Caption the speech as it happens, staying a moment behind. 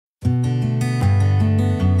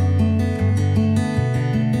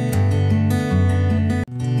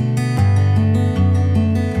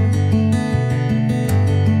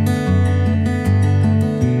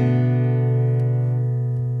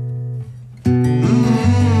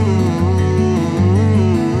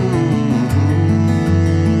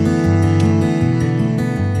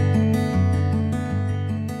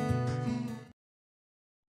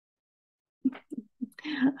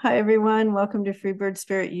Hi, everyone. Welcome to Freebird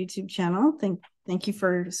Spirit YouTube channel. Thank you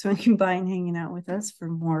for swinging by and hanging out with us for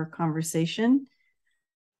more conversation.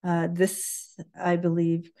 This, I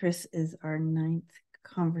believe, Chrys, is our 9th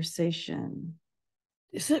conversation.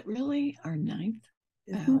 Is it really our 9th?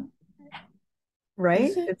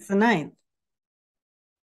 Right? It's the 9th.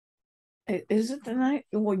 Is it the 9th?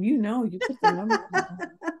 Well, you put the number.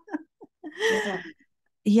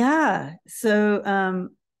 Yeah. So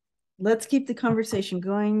let's keep the conversation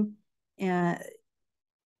going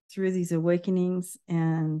through these awakenings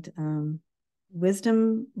and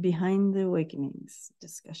wisdom behind the awakenings.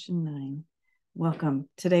 Discussion 9. Welcome.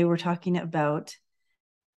 Today we're talking about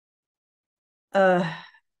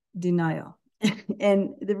denial.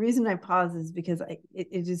 And the reason I pause is because it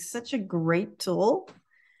is such a great tool,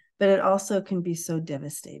 but it also can be so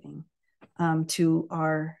devastating to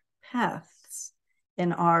our paths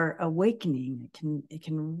and our awakening. It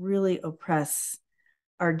can really oppress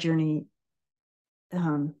our journey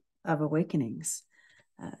of awakenings.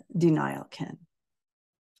 Denial can.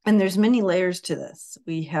 And there's many layers to this.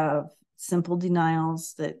 We have simple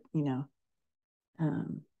denials that,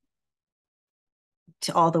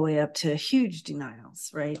 to all the way up to huge denials,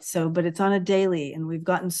 right? So, but it's on a daily, and we've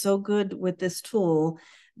gotten so good with this tool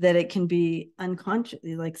that it can be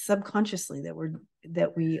unconsciously, like subconsciously,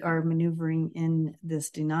 that we are maneuvering in this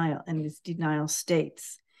denial and these denial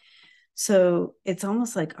states. So it's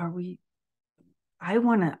almost like, I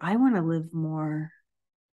want to live more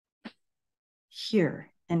here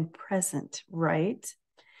and present, right?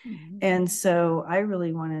 Mm-hmm. And so I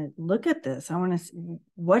really want to look at this. I want to,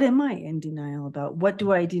 what am I in denial about? What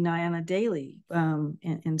do I deny on a daily,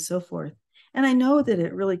 and so forth. And I know that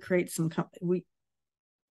it really creates some,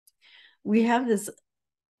 we have this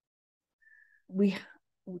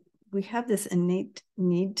innate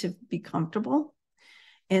need to be comfortable.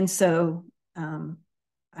 And so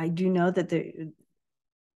I do know that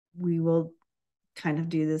we will kind of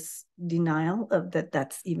do this denial of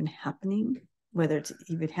that's even happening, whether it's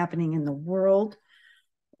even happening in the world,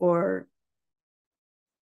 or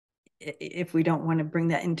if we don't want to bring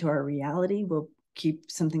that into our reality, we'll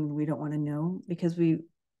keep something we don't want to know, because we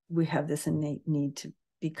have this innate need to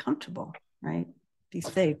be comfortable, right? Be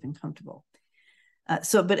safe and comfortable.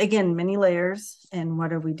 But again, many layers. And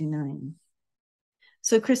what are we denying?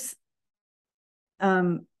 So Chrys,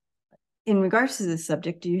 in regards to this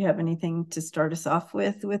subject, do you have anything to start us off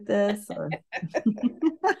with this? Or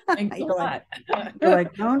Thanks a lot. You're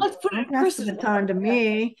like, don't pass the baton to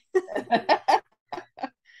me.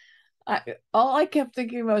 All I kept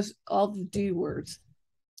thinking was all the D words: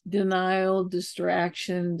 denial,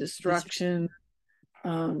 distraction, destruction.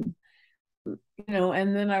 And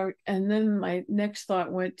then my next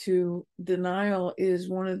thought went to denial is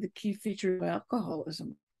one of the key features of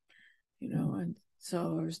alcoholism. And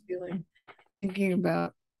so I was thinking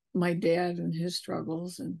about my dad and his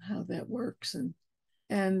struggles and how that works,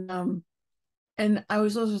 and I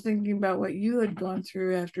was also thinking about what you had gone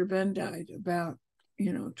through after Ben died, about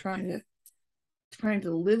trying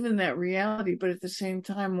to live in that reality, but at the same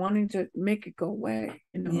time wanting to make it go away.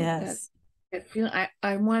 Yes. That feeling,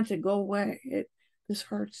 I want it to go away. This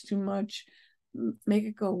hurts too much. Make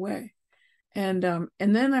it go away. And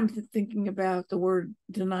then I'm thinking about the word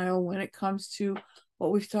denial when it comes to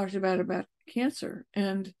what we've talked about cancer,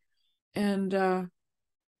 and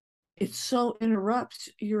it so interrupts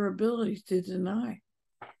your ability to deny.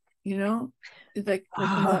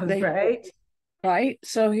 Right.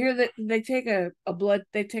 So here they take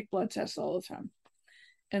they take blood tests all the time,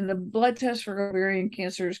 and the blood test for ovarian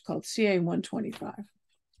cancer is called CA-125.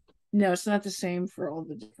 No, it's not the same for all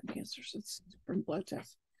the different cancers. It's different blood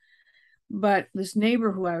tests. But this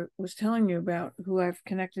neighbor who I was telling you about, who I've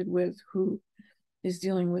connected with, who is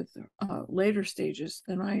dealing with later stages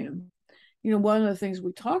than I am, one of the things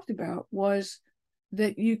we talked about was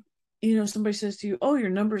that somebody says to you, "Oh, your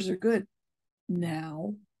numbers are good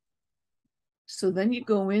now." So then you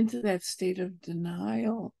go into that state of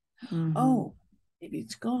denial. Mm-hmm. Oh, maybe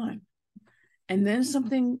it's gone. And then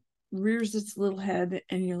something rears its little head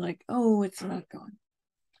and you're like, oh, it's not gone.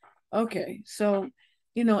 Okay. So,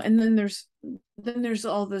 and then there's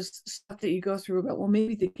all this stuff that you go through about, well,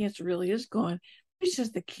 maybe the cancer really is gone. It's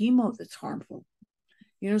just the chemo that's harmful.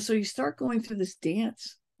 So you start going through this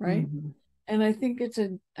dance, right? Mm-hmm. And I think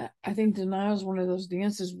denial is one of those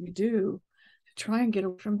dances we do to try and get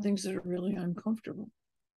away from things that are really uncomfortable.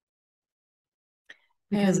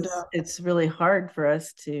 Because it's really hard for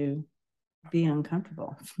us to be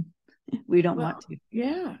uncomfortable. We don't want to.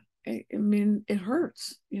 Yeah. I mean, it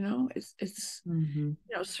hurts, it's mm-hmm.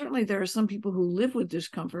 Certainly there are some people who live with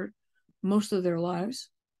discomfort most of their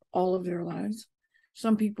lives, all of their lives.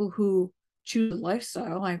 some people who choose a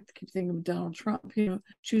lifestyle. I keep thinking of Donald Trump,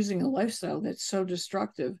 choosing a lifestyle that's so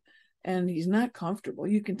destructive, and he's not comfortable.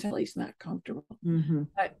 You can tell he's not comfortable.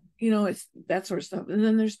 But, it's that sort of stuff. And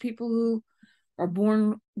then there's people who are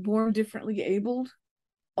born differently abled,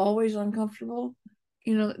 always uncomfortable.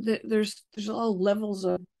 There's all levels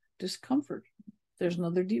of discomfort. There's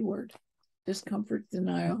another D word: discomfort,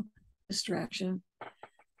 denial, distraction.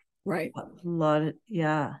 Right. A lot of,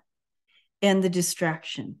 yeah. And the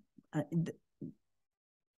distraction.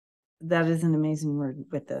 That is an amazing word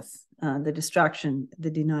with this. The distraction,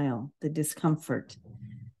 the denial, the discomfort,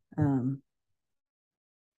 the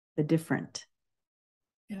different.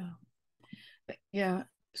 Yeah.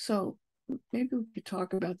 So maybe we could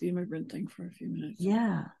talk about the immigrant thing for a few minutes.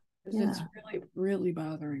 Yeah. It's really, really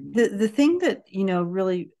bothering me. The thing that,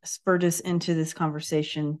 really spurred us into this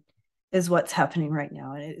conversation is what's happening right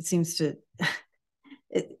now. And it seems to,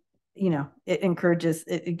 it encourages,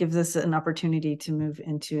 it gives us an opportunity to move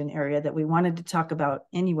into an area that we wanted to talk about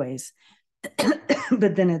anyways.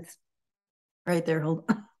 But then it's right there. Hold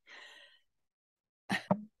on.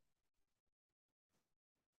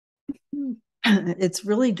 It's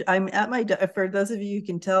really, I'm at for those of you who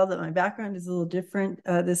can tell that my background is a little different.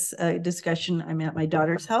 This discussion, I'm at my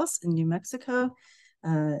daughter's house in New Mexico,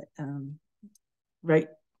 right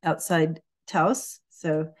outside Taos.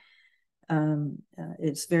 So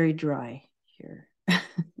it's very dry here.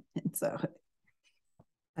 And so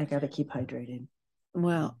I got to keep hydrated.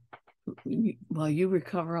 Well, while you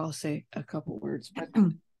recover, I'll say a couple words. But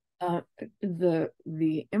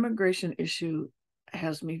the immigration issue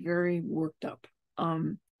has me very worked up,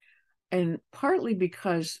 and partly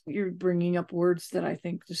because you're bringing up words that I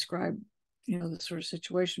think describe the sort of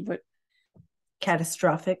situation. But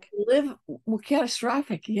catastrophic.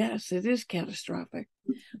 Catastrophic. Yes, it is catastrophic.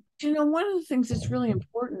 One of the things that's really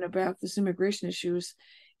important about this immigration issue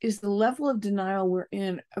is the level of denial we're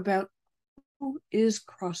in about who is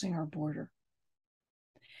crossing our border.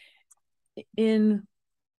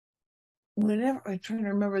 Whenever I'm trying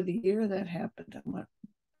to remember the year that happened,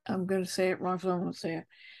 I'm going to say it wrong, so I won't say it.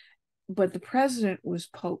 But the president was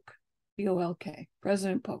Polk, P-O-L-K,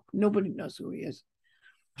 President Polk. Nobody knows who he is.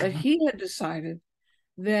 But he had decided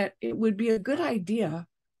that it would be a good idea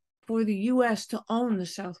for the U.S. to own the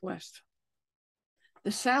Southwest.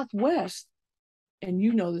 The Southwest, and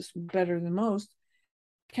you know this better than most,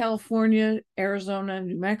 California, Arizona,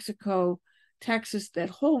 New Mexico, Texas, that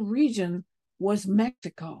whole region was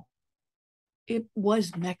Mexico. It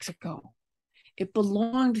was Mexico. It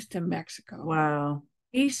belonged to Mexico. Wow.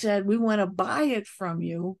 He said, we want to buy it from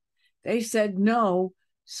you. They said no.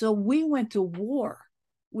 So we went to war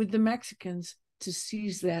with the Mexicans to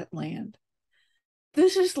seize that land.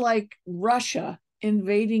 This is like Russia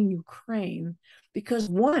invading Ukraine, because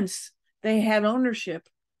once they had ownership,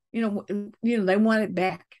 they want it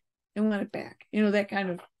back. They want it back. That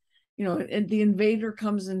kind of, and the invader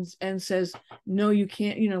comes and says, no, you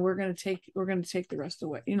can't, we're going to take the rest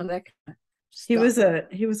away. That kind of stuff.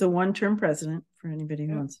 He was a one-term president, for anybody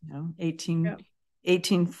who wants to know,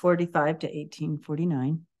 1845 to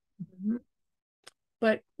 1849. Mm-hmm.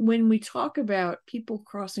 But when we talk about people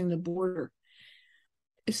crossing the border,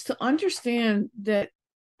 it's to understand that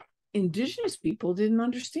indigenous people didn't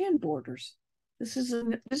understand borders. This is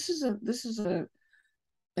an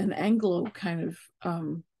Anglo kind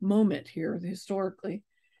of moment here historically.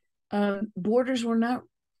 Borders were not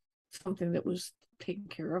something that was taken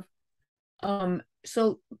care of.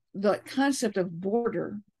 So the concept of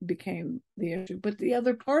border became the issue. But the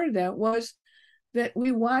other part of that was that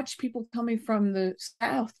we watched people coming from the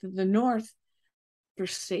south to the north for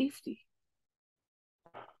safety.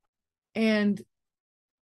 And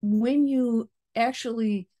when you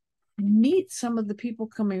actually meet some of the people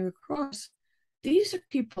coming across, these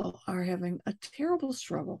people are having a terrible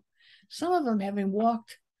struggle. Some of them having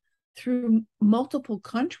walked through multiple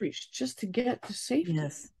countries just to get to safety.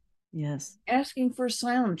 Yes. Asking for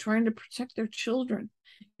asylum, trying to protect their children.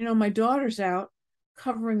 My daughter's out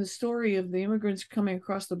covering the story of the immigrants coming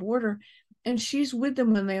across the border, and she's with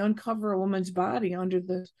them when they uncover a woman's body under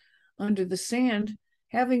the sand,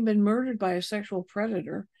 having been murdered by a sexual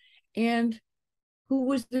predator, and who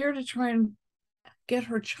was there to try and get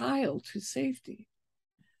her child to safety.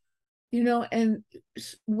 And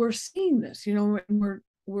we're seeing this,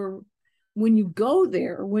 we're when you go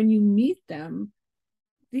there, when you meet them,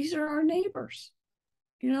 these are our neighbors.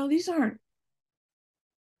 These aren't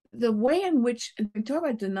the way in which we talk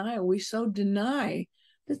about denial. We so deny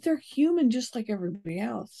that they're human just like everybody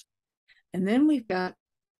else. And then we've got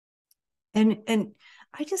and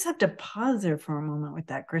I just have to pause there for a moment with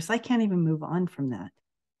that, Chrys. I can't even move on from that.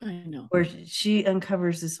 I know. where she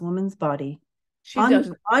uncovers this woman's body. She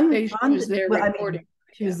doesn't. She was there reporting.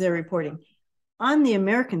 She was there reporting. On the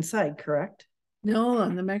American side, correct? No,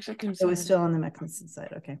 on the Mexican side. It was still on the Mexican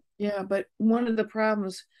side. Okay. Yeah, but one of the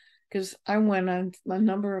problems, because I went on a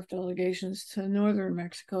number of delegations to northern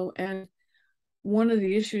Mexico, and one of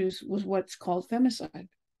the issues was what's called femicide.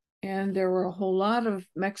 And there were a whole lot of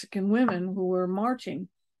Mexican women who were marching,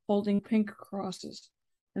 holding pink crosses.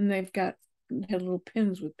 And had little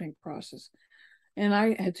pins with pink crosses. And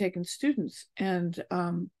I had taken students, and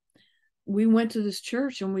we went to this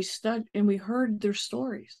church and we studied and we heard their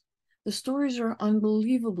stories. The stories are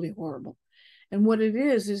unbelievably horrible. And what it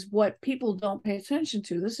is what people don't pay attention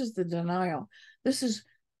to. This is the denial.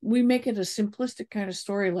 We make it a simplistic kind of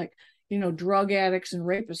story, like, drug addicts and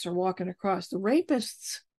rapists are walking across. The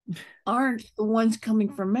rapists aren't the ones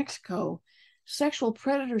coming from Mexico. Sexual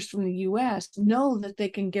predators from the US know that they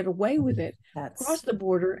can get away with it, cross the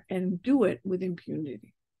border, and do it with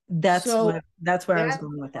impunity. That's where I was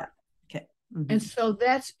going with that. Okay. Mm-hmm. And so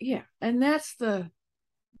that's the,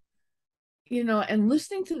 and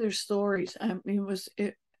listening to their stories, I mean,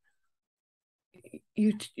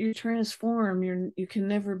 you transform. You can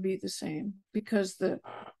never be the same, because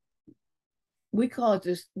we call it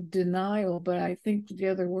this denial, but I think the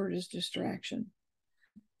other word is distraction.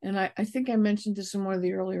 And I think I mentioned this in one of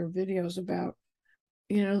the earlier videos about,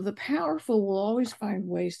 the powerful will always find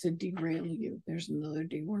ways to derail you. There's another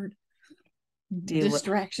D word.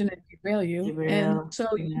 Distraction and derail you. And so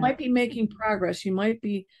you might be making progress. You might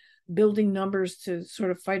be building numbers to sort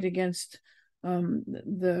of fight against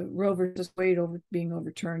the Roe versus Wade being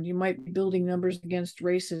overturned. You might be building numbers against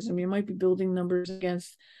racism. You might be building numbers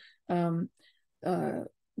against what's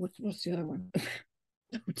the other one?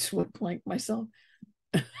 I just went blank myself.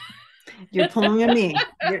 You're pulling at me.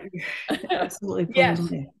 You're absolutely pulling at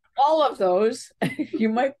me. All of those. You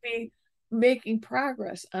might be making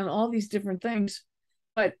progress on all these different things,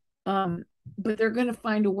 but they're going to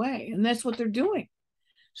find a way, and that's what they're doing.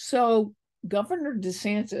 So Governor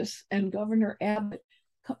DeSantis and Governor Abbott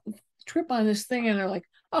trip on this thing, and they're like,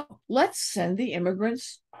 "Oh, let's send the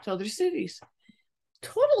immigrants to other cities,"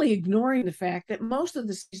 totally ignoring the fact that most of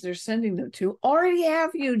the cities they're sending them to already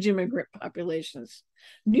have huge immigrant populations.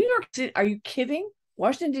 New York City, are you kidding?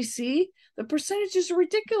 Washington, D.C., the percentages are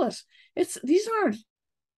ridiculous. These aren't,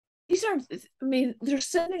 I mean, they're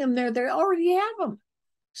sending them there. They already have them.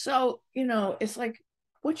 So, it's like,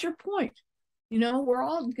 what's your point? We're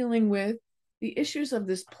all dealing with the issues of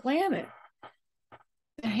this planet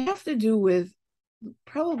that have to do with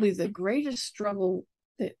probably the greatest struggle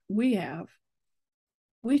that we have.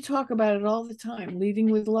 We talk about it all the time, leading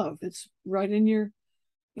with love. It's right in your,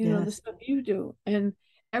 the stuff you do. And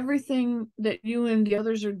everything that you and the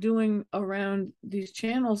others are doing around these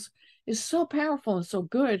channels is so powerful and so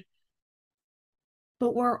good.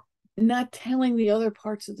 But we're not telling the other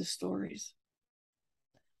parts of the stories.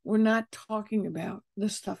 We're not talking about the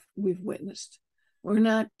stuff we've witnessed. We're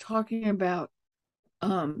not talking about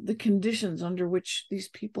the conditions under which these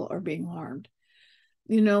people are being harmed.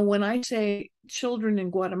 When I say children in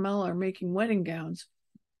Guatemala are making wedding gowns,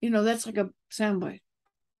 that's like a soundbite.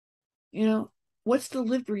 What's the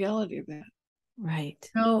lived reality of that? Right.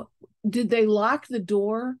 Did they lock the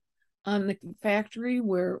door on the factory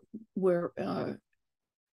where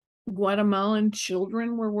Guatemalan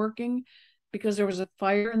children were working because there was a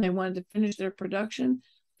fire and they wanted to finish their production,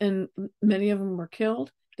 and many of them were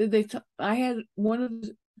killed? I had one of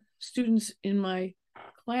the students in my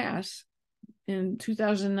class in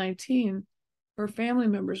 2019, her family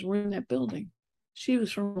members were in that building. She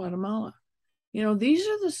was from Guatemala. These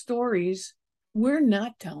are the stories we're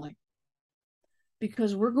not telling,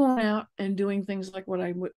 because we're going out and doing things like what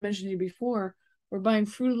I mentioned to you before. We're buying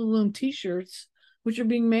Fruit of the Loom t-shirts, which are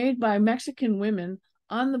being made by Mexican women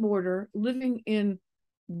on the border, living in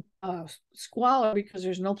squalor because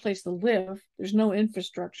there's no place to live, there's no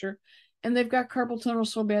infrastructure, and they've got carpal tunnel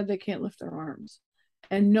so bad they can't lift their arms.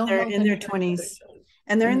 And they're in their 20s,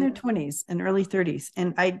 and they're in their 20s and early 30s.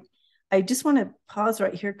 And I just want to pause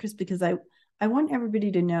right here, Chrys, because I want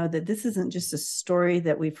everybody to know that this isn't just a story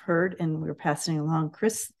that we've heard and we're passing along.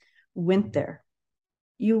 Chrys went there.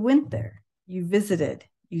 You went there. You visited.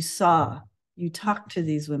 You saw. You talked to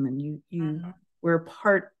these women. You were a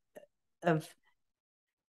part of.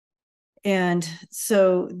 And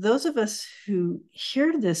so those of us who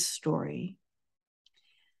hear this story,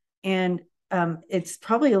 and it's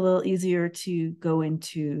probably a little easier to go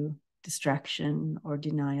into distraction or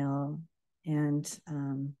denial. And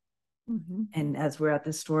and as we're at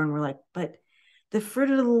the store and we're like, but the Fruit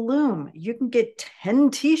of the Loom, you can get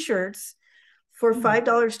 10 t-shirts for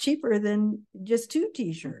 $5 cheaper than just 2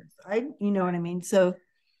 t-shirts. You know what I mean? So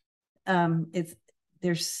it's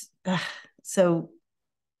there's so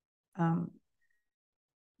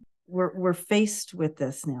we're faced with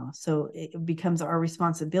this now, so it becomes our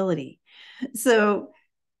responsibility. So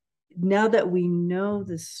now that we know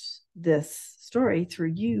this story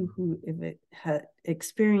through you, who if it had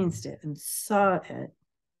experienced it and saw it,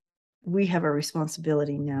 we have a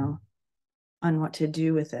responsibility now on what to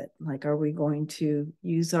do with it. Like, are we going to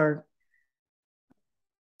use our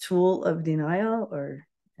tool of denial, or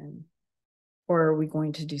are we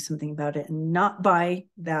going to do something about it and not buy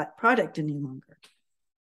that product any longer?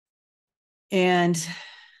 And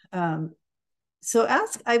so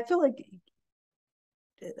I feel like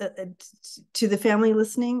to the family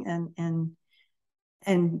listening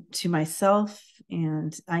and to myself,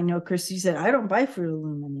 and I know, Chrys, you said, I don't buy Fruit of the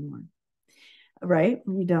Loom anymore, right?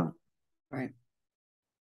 You don't. Right.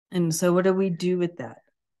 And so what do we do with that?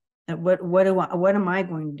 What am I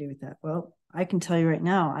going to do with that? Well, I can tell you right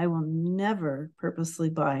now, I will never purposely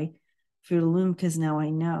buy Fruit of the Loom, because now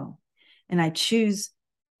I know. And I choose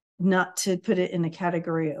not to put it in a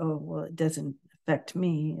category, oh, well, it doesn't affect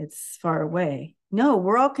me, it's far away. No,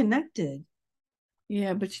 we're all connected.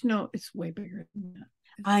 Yeah, but it's way bigger than that.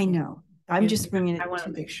 I know. I'm just bringing it. I want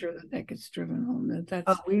to make sure that gets driven home.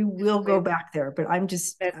 That's we will go back there, but I'm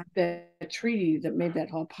just that treaty that made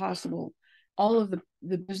that all possible. All of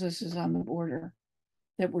the businesses on the border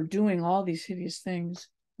that were doing all these hideous things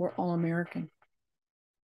were all American.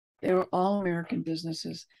 They were all American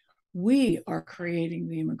businesses. We are creating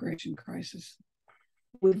the immigration crisis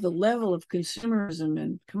with the level of consumerism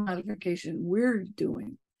and commodification we're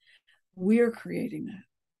doing. We're creating that.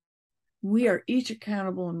 We are each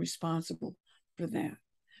accountable and responsible for that.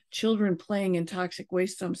 Children playing in toxic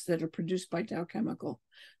waste dumps that are produced by Dow Chemical,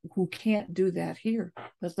 who can't do that here,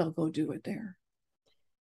 but they'll go do it there.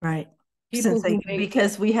 Right.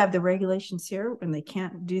 Because we have the regulations here, when they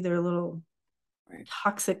can't do their little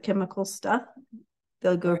toxic chemical stuff,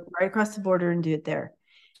 they'll go right across the border and do it there.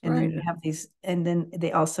 And then you have these, and then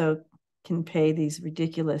they also can pay these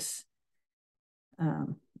ridiculous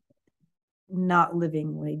not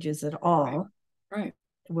living wages at all. Right.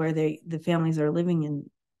 Where the families are living in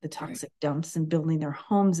the toxic dumps and building their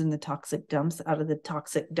homes in the toxic dumps out of the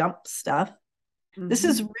toxic dump stuff. Mm-hmm. This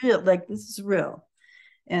is real. Like, this is real.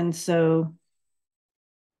 And so,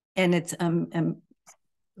 and it's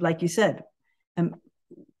like you said, the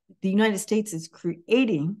United States is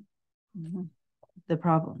creating the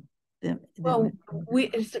problem.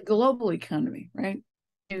 It's a global economy, right?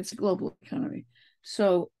 It's a global economy.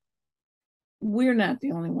 So we're not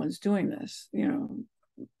the only ones doing this.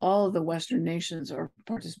 All of the Western nations are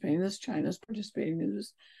participating in this. China's participating in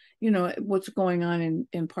this. What's going on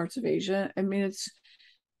in parts of Asia. I mean,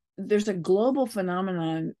 there's a global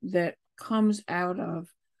phenomenon that comes out of,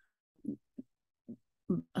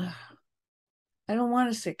 I don't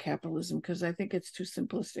want to say capitalism, because I think it's too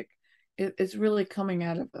simplistic. It's really coming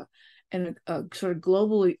out of a sort of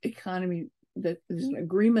global economy that is an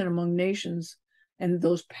agreement among nations and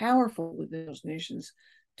those powerful within those nations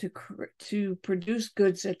to produce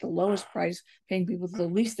goods at the lowest price, paying people the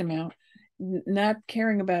least amount, not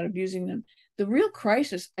caring about abusing them. The real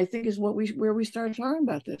crisis, I think, is where we started talking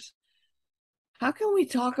about this. How can we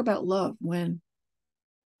talk about love when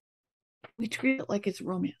we treat it like it's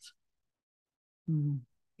romance?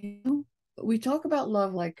 We talk about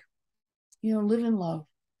love like, live in love.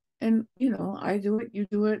 And, I do it, you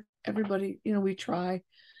do it, everybody, we try,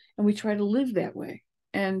 and we try to live that way.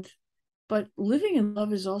 But living in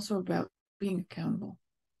love is also about being accountable.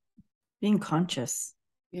 Being conscious.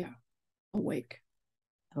 Yeah. Awake.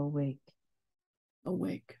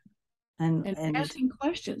 And asking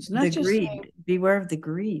questions, not just greed. saying, beware of the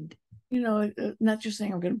greed. Not just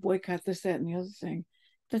saying, I'm going to boycott this, that, and the other thing.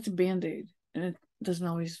 That's a Band-Aid, and it doesn't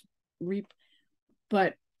always reap.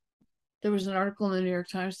 But there was an article in the New York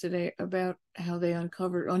Times today about how they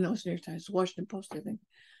uncovered, it's New York Times, Washington Post, I think.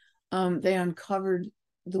 They uncovered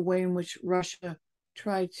the way in which Russia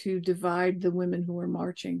tried to divide the women who were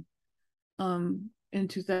marching in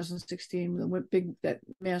 2016, that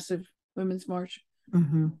massive women's march.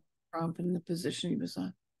 Trump and the position he was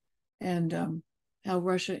on, and how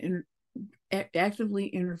Russia actively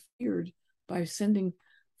interfered by sending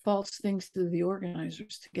false things to the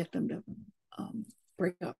organizers to get them to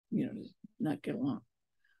break up, to not get along.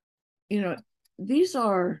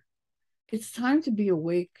 It's time to be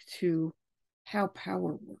awake to how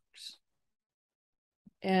power works.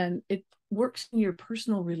 And it works in your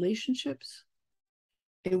personal relationships.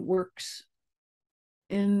 It works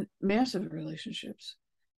in massive relationships.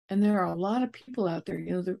 And there are a lot of people out there.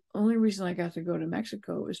 You know, the only reason I got to go to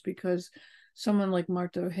Mexico is because someone like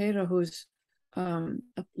Marta Ojeda, who's a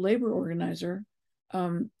labor organizer,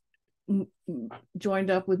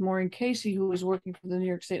 joined up with Maureen Casey, who was working for the New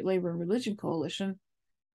York State Labor and Religion Coalition.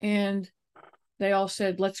 And they all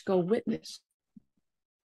said, let's go witness.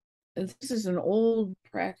 And this is an old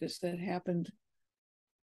practice that happened.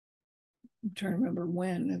 I'm trying to remember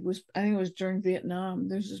when. I think it was during Vietnam.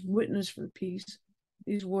 There's this witness for peace.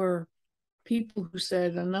 These were people who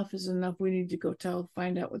said, enough is enough. We need to go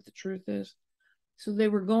find out what the truth is. So they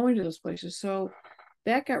were going to those places. So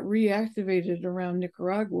that got reactivated around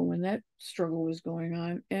Nicaragua when that struggle was going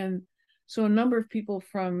on. And so a number of people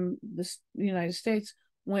from the United States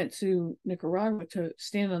went to Nicaragua to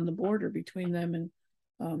stand on the border between them and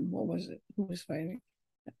what was it? Who was fighting?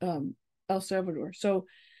 El Salvador. So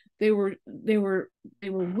they were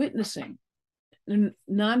witnessing,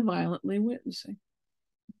 non-violently witnessing.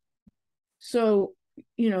 So,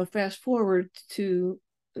 you know, fast forward to,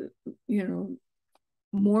 you know,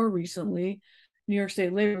 more recently, New York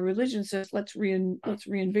State Labor Religion says, let's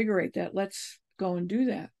reinvigorate that. Let's go and do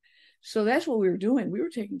that. So that's what we were doing. We were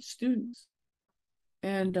taking students.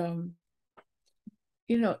 And,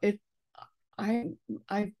 you know,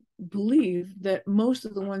 I believe that most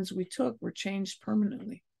of the ones we took were changed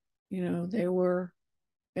permanently. You know, they were,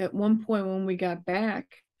 at one point when we got back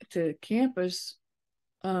to campus,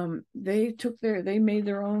 they made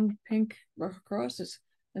their own pink crosses,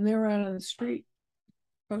 and they were out on the street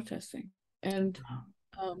protesting. And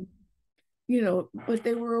you know, but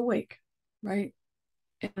they were awake, right?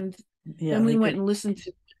 And then we went and listened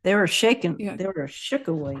to, they were shaken. Yeah. They were shook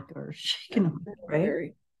awake or shaken awake,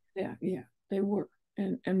 right? Yeah, they were.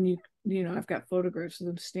 And you know, I've got photographs of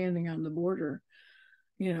them standing on the border,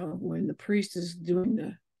 you know, when the priest is doing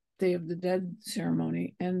the Day of the Dead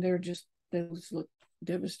ceremony, and they just look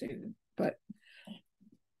devastated. But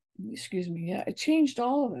excuse me, yeah, it changed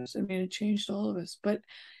all of us. I mean, it changed all of us. But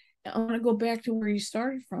I want to go back to where you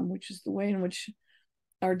started from, which is the way in which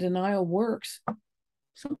our denial works.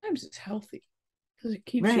 Sometimes it's healthy because it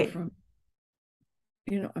keeps you from,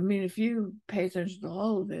 you know, I mean, if you pay attention to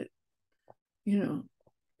all of it, you know,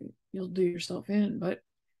 you'll do yourself in. But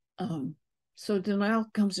so denial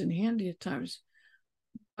comes in handy at times.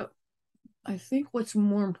 But I think what's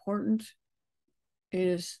more important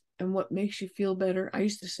is, and what makes you feel better, I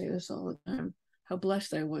used to say this all the time, how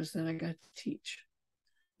blessed I was that I got to teach.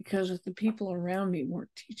 Because if the people around me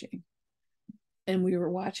weren't teaching, and we were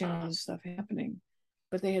watching all this stuff happening,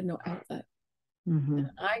 but they had no outlet. And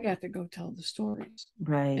I got to go tell the stories,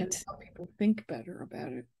 right, and help people think better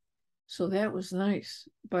about it. So that was nice.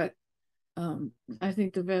 But I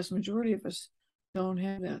think the vast majority of us don't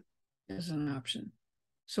have that as an option.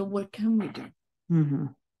 So what can we do?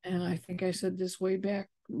 And I think I said this way back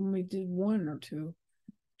when we did one or two,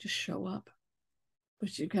 just show up.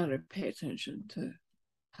 But you got to pay attention to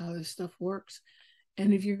how this stuff works.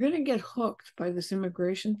 And if you're going to get hooked by this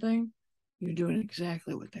immigration thing, you're doing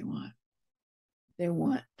exactly what they want.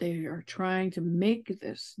 They are trying to make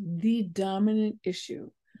this the dominant issue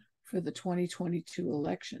for the 2022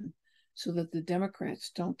 election so that the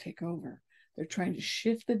Democrats don't take over. They're trying to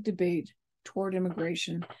shift the debate toward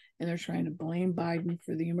immigration, and they're trying to blame Biden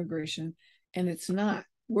for the immigration. And it's not.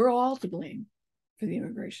 We're all to blame for the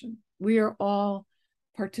immigration. We are all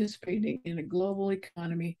participating in a global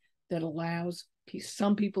economy that allows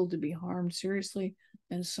some people to be harmed seriously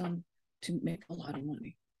and some to make a lot of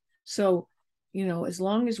money. So, you know, as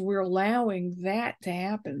long as we're allowing that to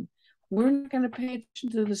happen, we're not going to pay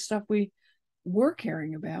attention to the stuff we're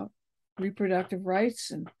caring about, reproductive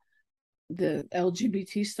rights and the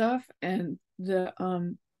LGBT stuff and the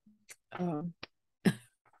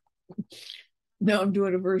no, I'm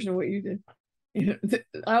doing a version of what you did. You know,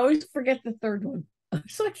 I always forget the third one.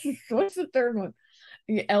 It's like, what's the third one?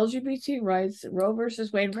 LGBT rights, Roe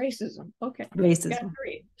versus Wade, racism. Okay, racism.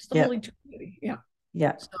 It's the Holy Trinity.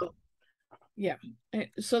 Yeah. So, yeah.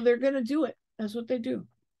 So they're going to do it. That's what they do.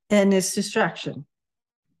 And it's distraction.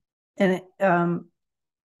 And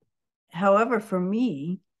however, for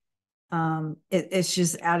me, it's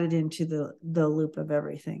just added into the loop of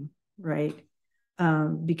everything, right?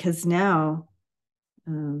 Because now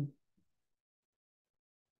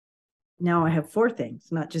I have 4 things,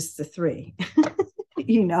 not just the 3,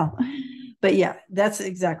 you know. But yeah, that's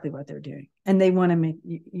exactly what they're doing. And they want to make,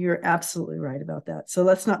 you're absolutely right about that. So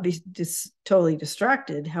let's not be just totally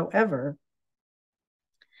distracted. However,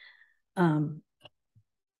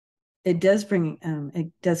 it does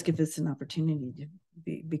give us an opportunity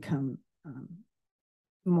to become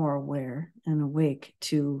more aware and awake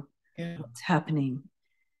to what's happening.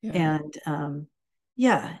 And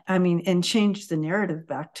Yeah, I mean, and change the narrative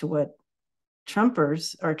back to what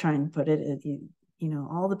Trumpers are trying to put it. You know,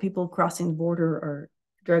 all the people crossing the border are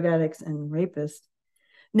drug addicts and rapists.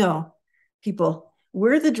 No, people,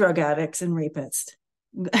 we're the drug addicts and rapists,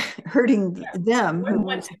 hurting them who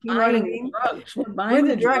want to, you know what I mean? Drugs. We're We're buying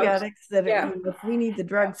the the drug drugs. addicts that, Yeah. you know, if we need the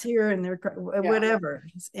drugs here and they're whatever.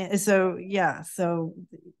 So, yeah, so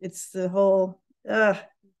it's the whole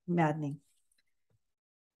maddening.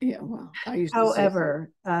 Yeah, well, I used to say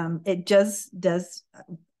However, it just does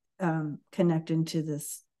connect into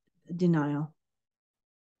this denial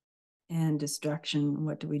and distraction.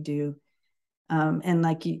 What do we do? And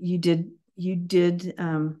like you did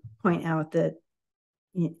point out that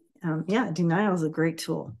yeah, denial is a great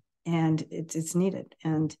tool and it's needed.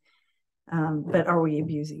 And but are we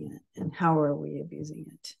abusing it, and how are we abusing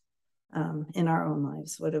it in our own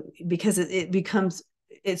lives? Because it becomes,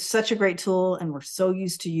 it's such a great tool and we're so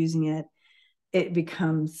used to using it, it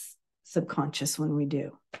becomes subconscious when we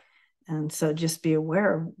do. And so just be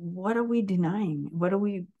aware of, what are we denying? What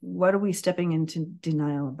are we stepping into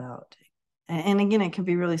denial about? And again, it can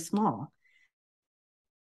be really small.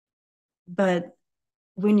 But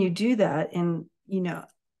when you do that, and you know,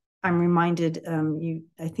 I'm reminded,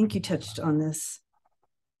 I think you touched on this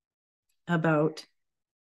about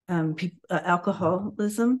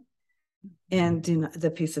alcoholism and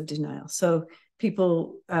the piece of denial. So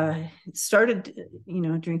people started, you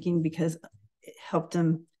know, drinking because it helped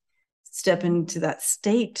them step into that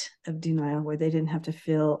state of denial where they didn't have to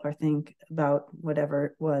feel or think about whatever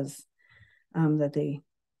it was that they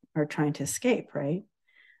are trying to escape, right?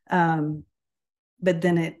 But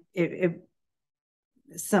then it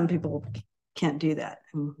some people can't do that,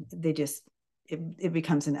 and they just it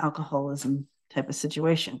becomes an alcoholism type of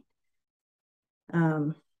situation.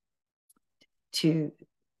 And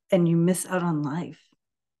you miss out on life,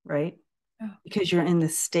 right? Because you're in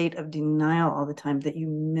this state of denial all the time that you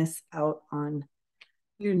miss out on.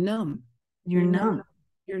 You're numb. You're numb.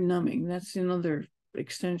 You're numbing. That's another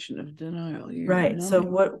extension of denial. You're right. Numbing. So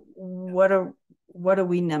what are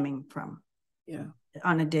we numbing from? Yeah.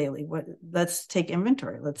 On a daily. Let's take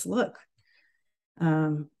inventory. Let's look.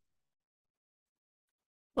 Well,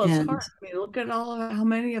 it's hard. I mean, look at how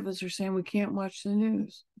many of us are saying we can't watch the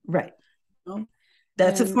news. Right. You know?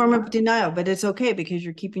 That's a form of denial, but it's okay because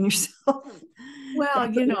you're keeping yourself. Well,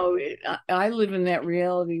 you know, I live in that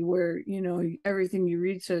reality where, you know, everything you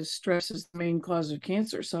read says stress is the main cause of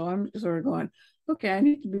cancer. So I'm sort of going, okay, I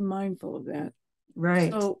need to be mindful of that. Right.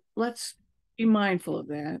 So let's be mindful of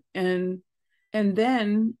that. And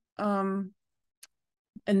then I'm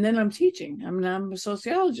teaching. I mean, I'm a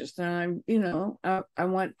sociologist, and I'm, you know, I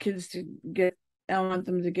want kids to get, I want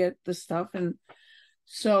them to get the stuff. And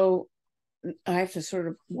so I have to sort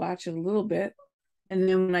of watch it a little bit. And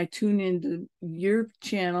then when I tune into your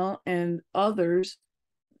channel and others,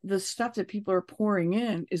 the stuff that people are pouring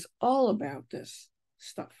in is all about this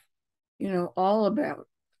stuff, you know, all about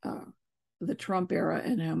the Trump era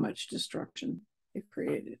and how much destruction it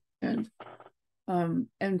created. And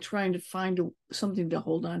trying to find something to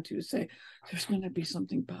hold on to say, there's going to be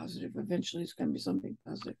something positive. Eventually it's going to be something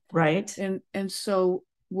positive. Right. And so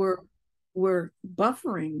we're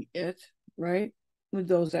buffering it, right, with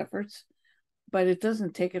those efforts, but it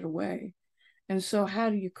doesn't take it away. And so how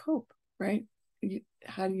do you cope, right?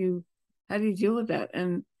 How do you deal with that?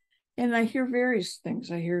 And I hear various things.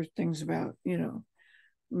 I hear things about, you know,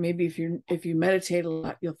 maybe if you meditate a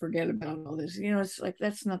lot, you'll forget about all this. You know, it's like,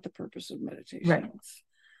 that's not the purpose of meditation. Right. It's,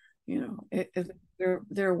 you know,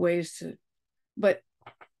 there are ways to, but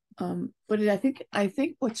I think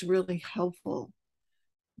what's really helpful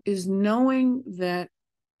is knowing that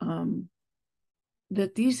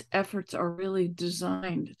that these efforts are really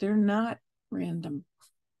designed. They're not random.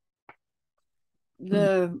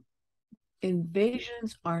 The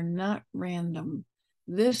invasions are not random.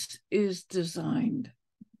 This is designed.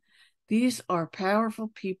 These are powerful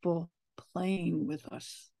people playing with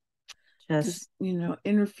us. Just, you know,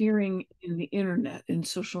 interfering in the internet, in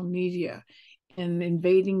social media, in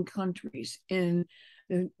invading countries, in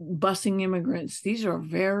busing immigrants. These are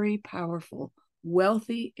very powerful,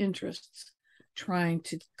 wealthy interests trying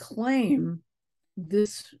to claim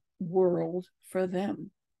this world for them.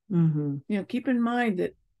 Mm-hmm. You know, keep in mind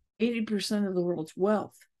that 80% of the world's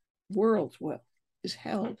wealth is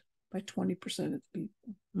held by 20% of the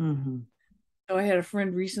people. Mm-hmm. So I had a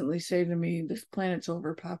friend recently say to me, this planet's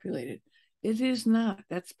overpopulated. It is not.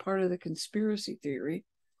 That's part of the conspiracy theory.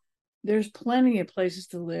 There's plenty of places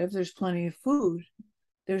to live. There's plenty of food.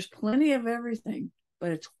 There's plenty of everything,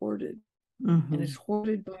 but it's hoarded. Mm-hmm. And it's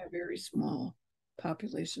hoarded by a very small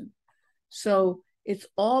population. So It's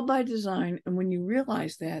all by design. And when you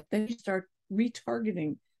realize that, then you start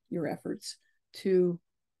retargeting your efforts to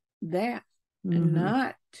that and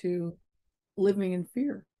not to living in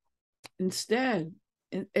fear. Instead,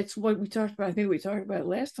 and it's what we talked about. I think we talked about it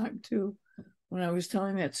last time too, when I was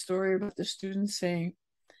telling that story about the students saying,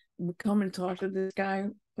 "We come and talk to this guy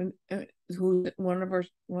who's one of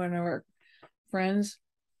our friends,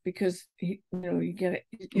 because he, you're going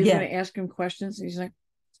to ask him questions," and he's like,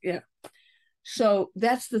 "Yeah." So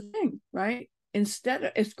that's the thing, right?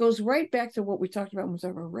 Instead, it goes right back to what we talked about when we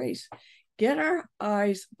talked about race. Get our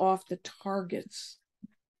eyes off the targets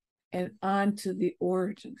and onto the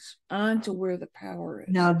origins, onto where the power is.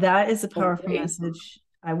 Now that is a powerful message.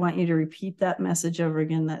 I want you to repeat that message over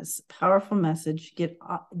again. That's a powerful message.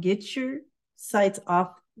 Get your sights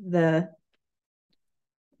off the,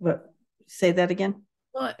 what, say that again?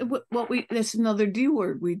 Well, that's another D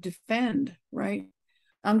word. We defend, right?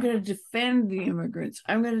 I'm going to defend the immigrants.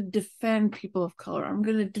 I'm going to defend people of color. I'm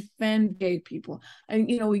going to defend gay people. And,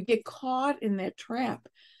 we get caught in that trap.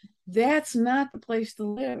 That's not the place to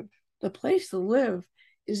live. The place to live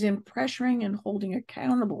is in pressuring and holding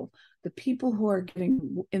accountable the people who are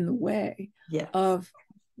getting in the way of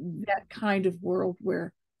that kind of world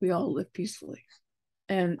where we all live peacefully.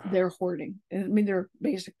 And they're hoarding. I mean, they're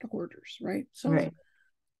basic hoarders, right? So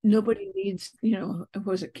nobody needs,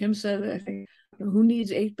 was it Kim said, I think, who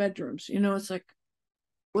needs 8 bedrooms? It's like,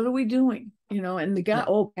 what are we doing? And the guy,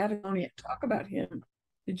 Patagonia, talk about him.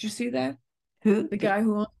 Did you see that? Who? The guy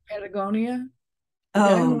who owns Patagonia? The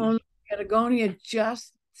guy who owns Patagonia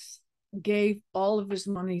just gave all of his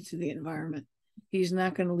money to the environment. He's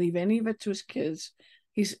not going to leave any of it to his kids.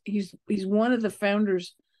 He's one of the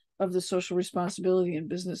founders of the social responsibility and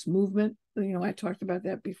business movement. I talked about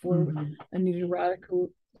that before. Anita Roddick,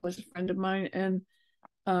 who was a friend of mine, and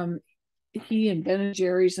he and Ben &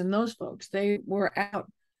 Jerry's and those folks, they were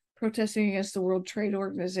out protesting against the World Trade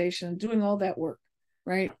Organization, doing all that work,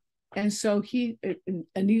 right? And so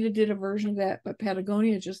Anita did a version of that, but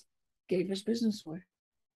Patagonia just gave his business away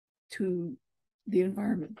to the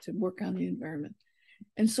environment, to work on the environment.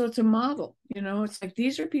 And so it's a model, it's like,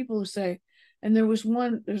 these are people who say, and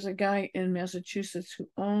there's a guy in Massachusetts who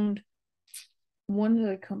owned one of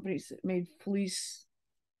the companies that made fleece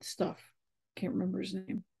stuff. Can't remember his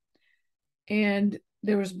name. And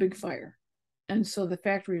there was a big fire. And so the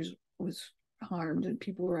factory was harmed and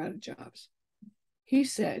people were out of jobs. He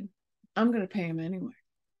said, I'm going to pay him anyway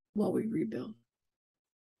while we rebuild.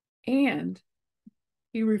 And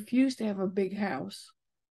he refused to have a big house.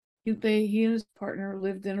 He and his partner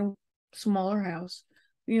lived in a smaller house.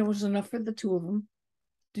 It was enough for the two of them.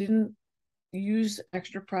 Didn't use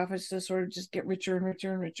extra profits to sort of just get richer and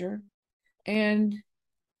richer and richer. And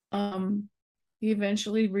he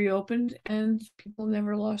eventually reopened and people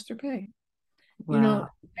never lost their pay. Wow.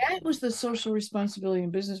 That was the social responsibility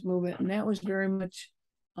and business movement. And that was very much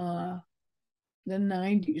the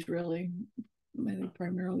 90s, really. I think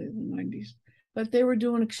primarily the 90s. But they were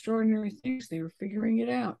doing extraordinary things. They were figuring it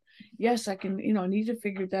out. Yes, I can, Anita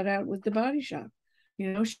figured that out with the body shop.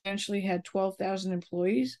 She actually had 12,000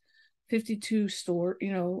 employees, 52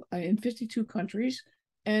 in 52 countries,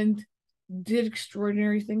 and did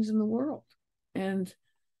extraordinary things in the world. And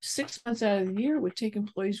 6 months out of the year would take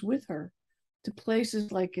employees with her to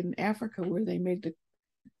places like in Africa where they made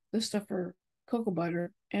the stuff for cocoa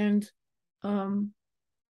butter, and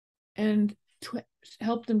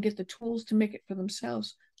help them get the tools to make it for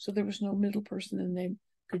themselves. So there was no middle person, and they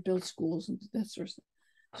could build schools and that sort of stuff.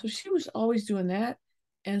 So she was always doing that.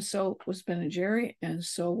 And so was Ben & Jerry, and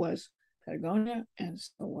so was Patagonia, and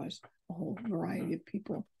so was a whole variety of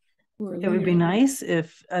people. It would be nice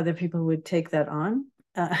if other people would take that on,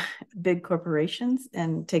 big corporations,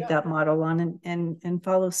 and take that model on and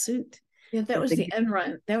follow suit. Yeah, that was the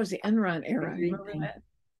Enron. That was the Enron era. Remember that?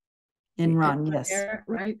 Enron, yes. Era,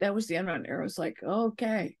 right? That was the Enron era. It's like,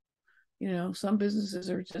 okay, some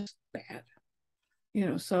businesses are just bad.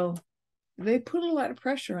 So they put a lot of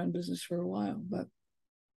pressure on business for a while, but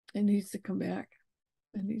it needs to come back.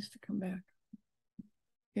 It needs to come back.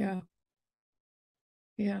 Yeah.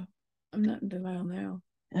 Yeah. I'm not in denial now.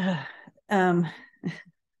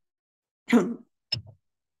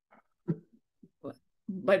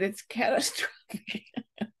 But it's catastrophic.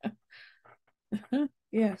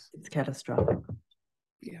 Yes. It's catastrophic.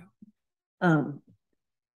 Yeah.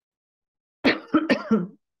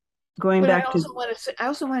 Going back I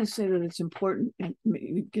also want to say that it's important, and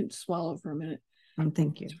you can swallow for a minute.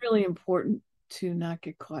 Thank you. It's really important to not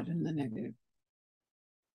get caught in the negative,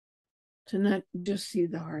 to not just see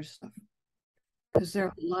the hard stuff, because there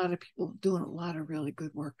are a lot of people doing a lot of really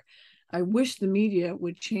good work. I wish the media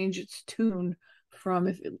would change its tune from,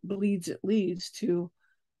 if it bleeds, it leads to,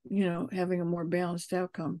 you know, having a more balanced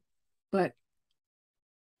outcome. But,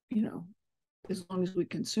 you know, as long as we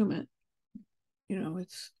consume it, you know,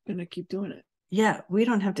 it's going to keep doing it. Yeah, we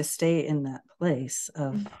don't have to stay in that place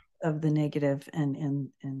of the negative and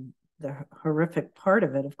the horrific part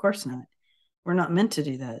of it. Of course not. We're not meant to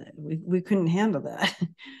do that. We couldn't handle that.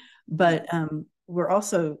 But we're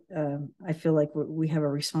also, I feel like we have a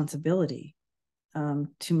responsibility.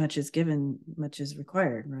 Too much is given, much is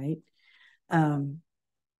required, right? And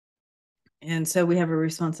so we have a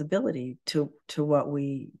responsibility to what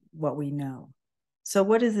we know. So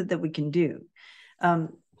what is it that we can do?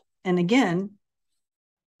 And again,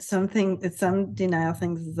 some denial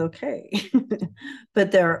things is okay,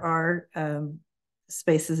 but there are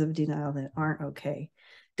spaces of denial that aren't okay.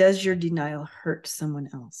 Does your denial hurt someone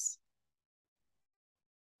else?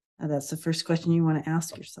 Now, that's the first question you want to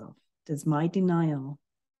ask yourself. Does my denial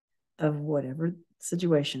of whatever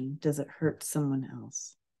situation, does it hurt someone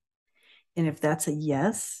else? And if that's a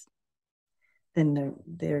yes, then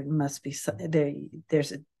there must be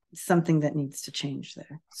there's something that needs to change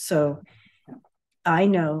there. So I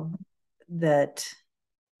know now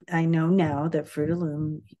that Fruit of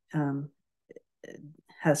Loom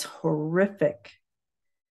has horrific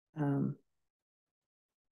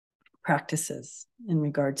practices in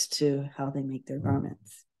regards to how they make their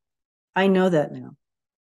garments. I know that now.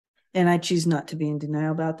 And I choose not to be in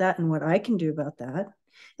denial about that. And what I can do about that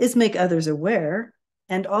is make others aware.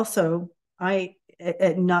 And also,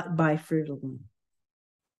 not buy Fruit of Loom.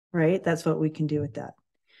 Right? That's what we can do with that.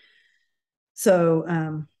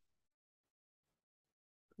 So,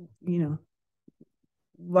 you know,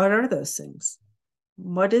 what are those things?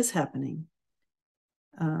 What is happening?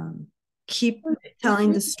 Keep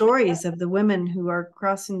telling the stories of the women who are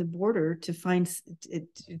crossing the border to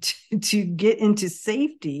to get into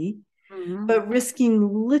safety, but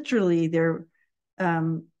risking literally their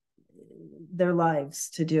lives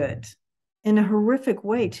to do it in a horrific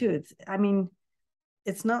way too.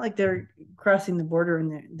 It's not like they're crossing the border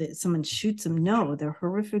and someone shoots them. No, they're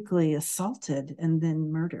horrifically assaulted and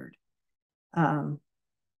then murdered. And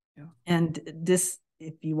this,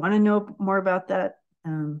 if you want to know more about that,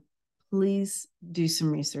 please do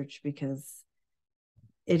some research, because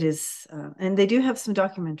it is, and they do have some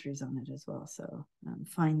documentaries on it as well. So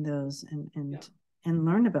find those and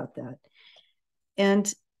learn about that.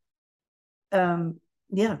 And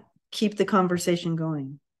keep the conversation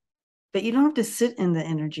going. But you don't have to sit in the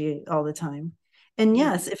energy all the time. And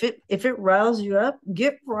yes, if it riles you up,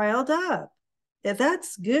 get riled up. If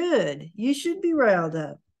that's good, you should be riled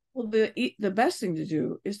up. Well, the best thing to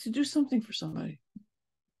do is to do something for somebody.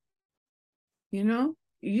 You know,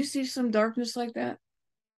 you see some darkness like that,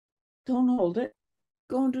 don't hold it.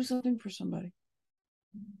 Go and do something for somebody.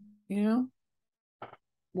 You know,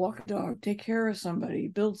 walk a dog, take care of somebody,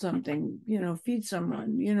 build something, you know, feed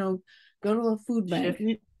someone, you know, go to a food bank.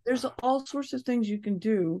 There's all sorts of things you can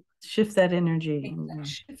do. Shift that energy.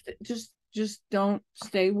 Shift it. Just don't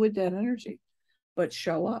stay with that energy, but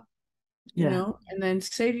show up, you know, and then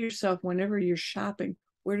say to yourself, whenever you're shopping,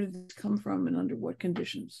 where did this come from and under what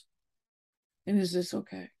conditions? And is this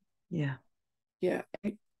okay? Yeah. Yeah.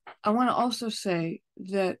 I want to also say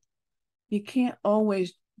that you can't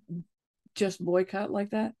always just boycott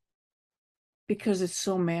like that, because it's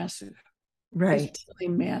so massive. Right. It's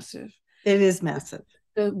really massive. It is massive.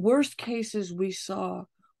 The worst cases we saw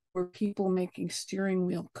were people making steering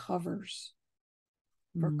wheel covers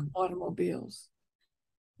for automobiles,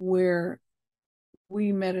 where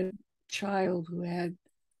we met a child who had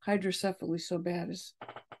hydrocephaly so bad his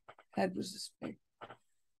head was this big.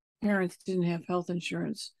 Parents didn't have health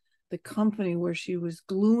insurance. The company where she was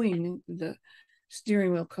gluing the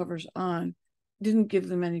steering wheel covers on didn't give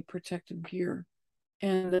them any protective gear.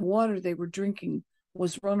 And the water they were drinking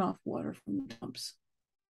was runoff water from the dumps.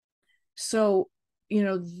 So, you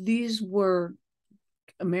know, these were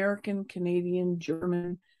American, Canadian,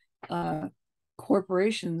 German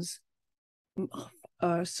corporations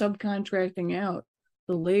subcontracting out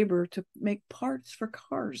the labor to make parts for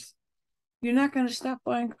cars. You're not going to stop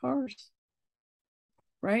buying cars,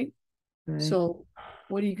 right? So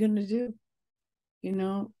what are you going to do? You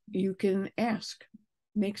know, you can ask,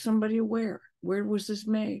 make somebody aware. Where was this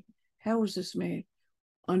made? How was this made?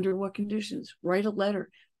 Under what conditions? Write a letter.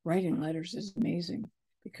 Writing letters is amazing,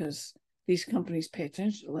 because these companies pay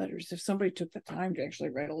attention to letters. If somebody took the time to actually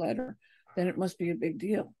write a letter, then it must be a big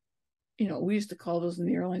deal. You know, we used to call those in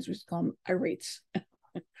the airlines, we used to call them irates.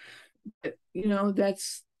 You know,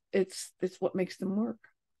 it's what makes them work.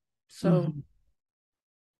 So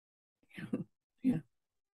yeah.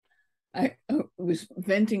 was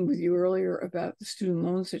venting with you earlier about the student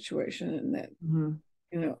loan situation, and that,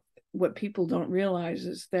 you know, what people don't realize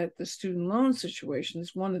is that the student loan situation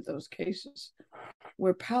is one of those cases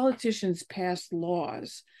where politicians passed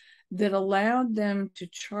laws that allowed them to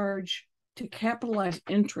capitalize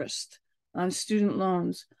interest on student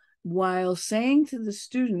loans, while saying to the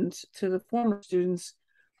students, to the former students,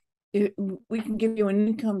 we can give you an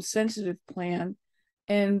income sensitive plan.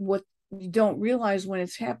 And what you don't realize when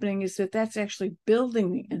it's happening is that that's actually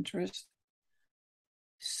building the interest.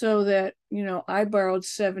 So that, you know, I borrowed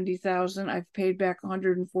 70,000, I've paid back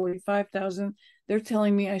 145,000. They're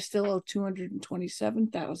telling me I still owe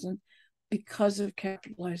 227,000 because of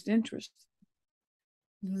capitalized interest.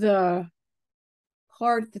 The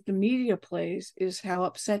part that the media plays is how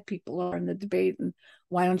upset people are in the debate, and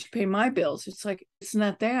why don't you pay my bills? It's like, it's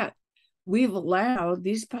not that. We've allowed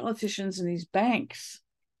these politicians and these banks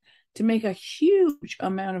to make a huge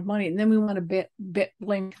amount of money, and then we want to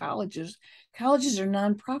blame colleges. Colleges are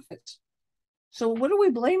nonprofits. So what are we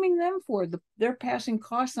blaming them for? They're passing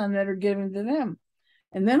costs on that are given to them.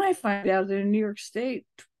 And then I find out that in New York State,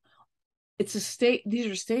 these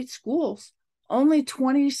are state schools, only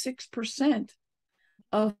 26%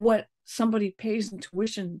 of what somebody pays in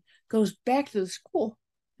tuition goes back to the school.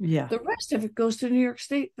 Yeah. The rest of it goes to New York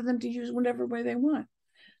State for them to use whatever way they want.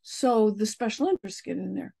 So the special interests get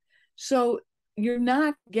in there. So you're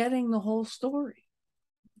not getting the whole story.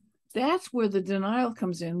 That's where the denial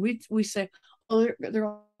comes in. We say, oh,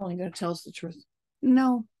 they're only going to tell us the truth.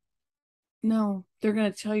 No, they're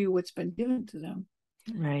going to tell you what's been given to them.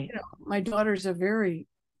 Right. You know, my daughter's a very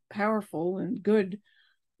powerful and good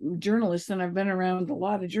journalist, and I've been around a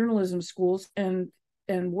lot of journalism schools and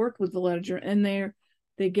worked with a lot of and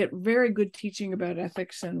they get very good teaching about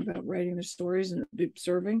ethics and about writing their stories and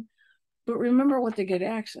observing. But remember what they get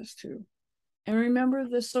access to, and remember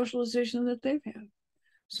the socialization that they've had.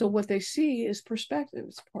 So what they see is perspective.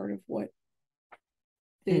 It's part of what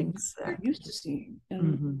they're used to seeing.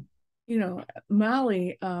 And you know,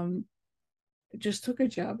 Molly just took a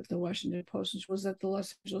job at the Washington Post, and she was at the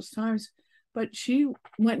Los Angeles Times, but she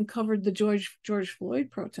went and covered the George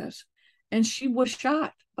Floyd protests, and she was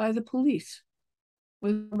shot by the police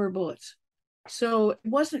with rubber bullets. So it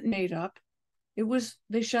wasn't made up. It was,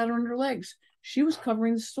 they shot her in her legs. She was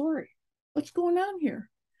covering the story. What's going on here?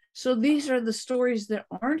 So these are the stories that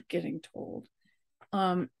aren't getting told.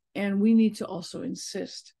 And we need to also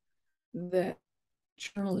insist that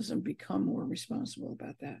journalism become more responsible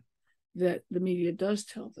about that, that the media does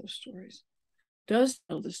tell those stories, does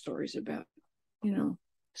tell the stories about, you know,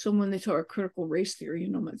 so when they talk about critical race theory, you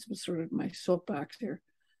know, that's sort of my soapbox here,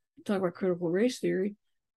 talk about critical race theory,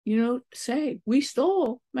 you know, say, we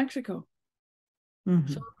stole Mexico.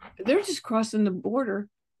 So they're just crossing the border,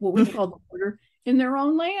 what we call the border, in their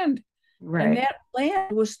own land. Right. And that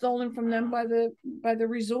land was stolen from them by the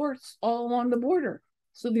resorts all along the border.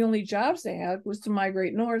 So the only jobs they had was to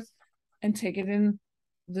migrate north and take it in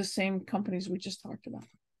the same companies we just talked about.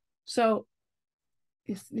 So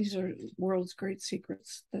these are world's great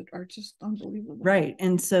secrets that are just unbelievable. Right.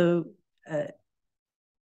 And so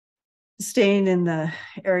staying in the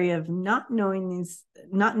area of not knowing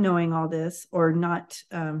all this, or not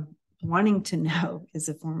wanting to know, is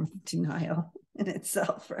a form of denial in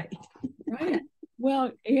itself, right? Right.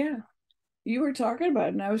 Well, yeah, you were talking about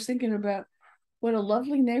it, and I was thinking about what a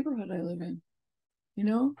lovely neighborhood I live in. You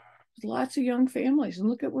know, lots of young families, and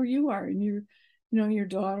look at where you are, and your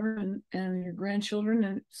daughter and your grandchildren,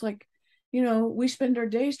 and it's like, you know, we spend our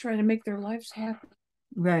days trying to make their lives happy.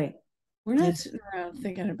 Right. We're not sitting around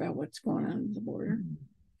thinking about what's going on at the border.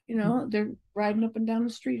 You know, they're riding up and down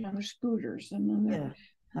the street on their scooters and on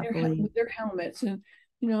with their helmets, and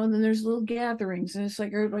you know, and then there's little gatherings, and it's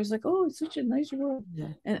like everybody's like, oh, it's such a nice world. Yeah.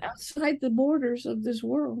 And outside the borders of this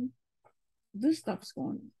world, this stuff's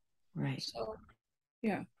going on. Right. So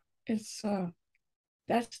yeah, it's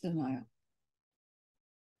that's denial.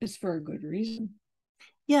 It's for a good reason.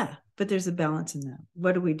 Yeah, but there's a balance in that.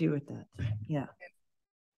 What do we do with that? Yeah.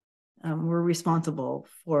 We're responsible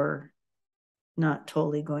for not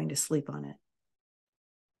totally going to sleep on it.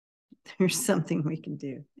 There's something we can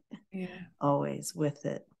do. Yeah. Always with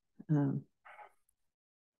it.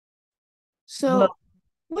 So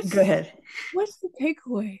go ahead. What's the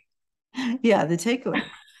takeaway? Yeah, the takeaway.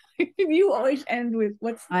 You always end with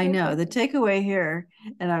what's the takeaway? I know the takeaway here,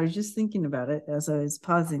 and I was just thinking about it as I was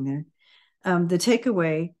pausing there. The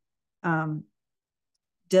takeaway,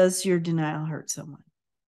 does your denial hurt someone?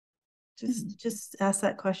 Just ask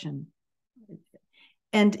that question.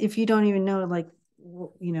 And if you don't even know, like,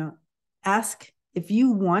 you know, ask if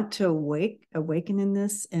you want to awaken in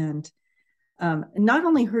this, and not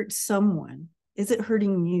only hurt someone, Is it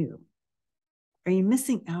hurting you? Are you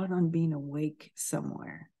missing out on being awake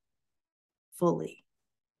somewhere fully?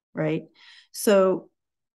 Right? So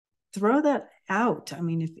throw that out. I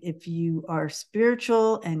mean, if you are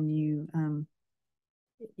spiritual and you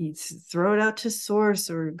throw it out to source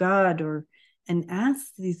or God, and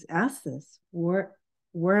ask this, where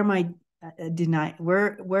am I denying?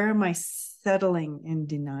 Where am I settling in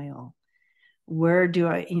denial? Where do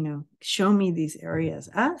I, show me these areas?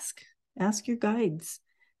 Ask your guides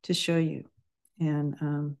to show you, and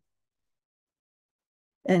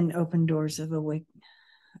open doors of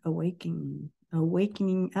awakening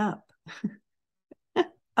up.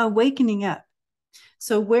 Awakening up.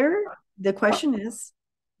 So the question is,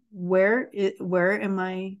 where is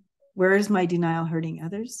my denial hurting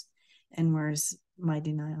others, and where's my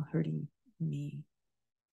denial hurting me?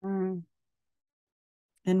 And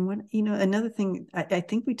what, another thing, I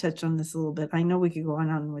think we touched on this a little bit. I know we could go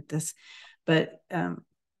on with this, but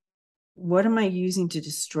what am I using to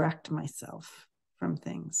distract myself from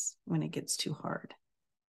things when it gets too hard?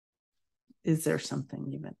 Is there something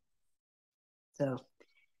even? So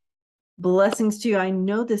blessings to you. I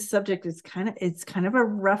know this subject is kind of a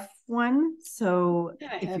rough one. So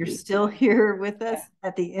if you're still here with us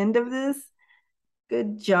at the end of this,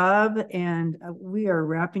 good job. And we are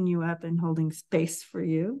wrapping you up and holding space for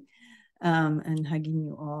you, and hugging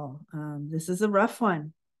you all. This is a rough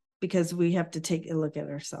one because we have to take a look at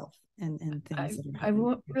ourselves and things. I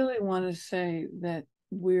really want to say that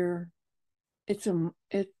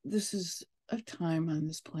this is a time on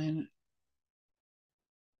this planet.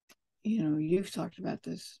 You've talked about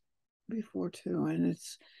this before too, and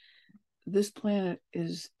this planet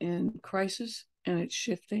is in crisis, and it's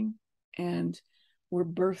shifting, and we're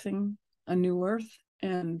birthing a new earth,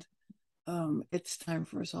 and it's time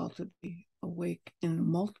for us all to be awake in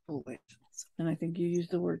multiple ways. And I think you used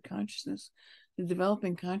the word consciousness. The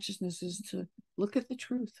developing consciousness is to look at the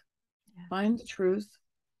truth, find the truth,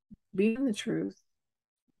 be in the truth,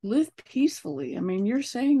 live peacefully. I mean, you're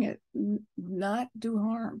saying it, not do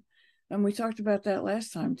harm. And we talked about that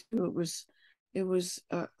last time too. It was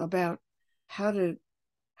about how to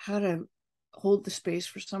hold the space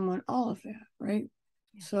for someone, all of that, right?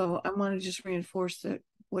 Yeah. So I want to just reinforce that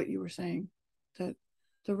what you were saying, that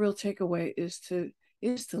the real takeaway is to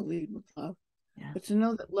lead with love, but to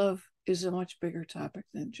know that love is a much bigger topic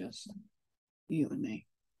than just you and me.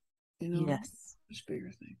 Yes, much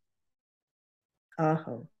bigger thing.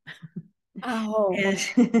 Aho. Aho.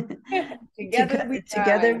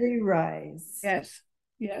 Together we rise. Yes.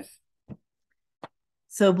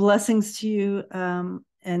 So blessings to you,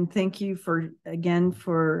 and thank you for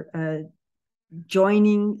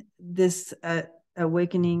joining this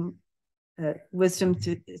awakening, wisdom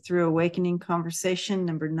through awakening conversation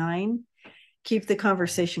number 9. Keep the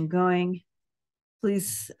conversation going,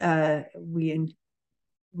 please. We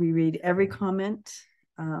read every comment,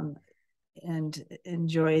 and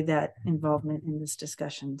enjoy that involvement in this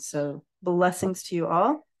discussion. So blessings to you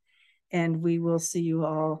all, and we will see you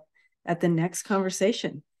all at the next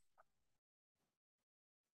conversation.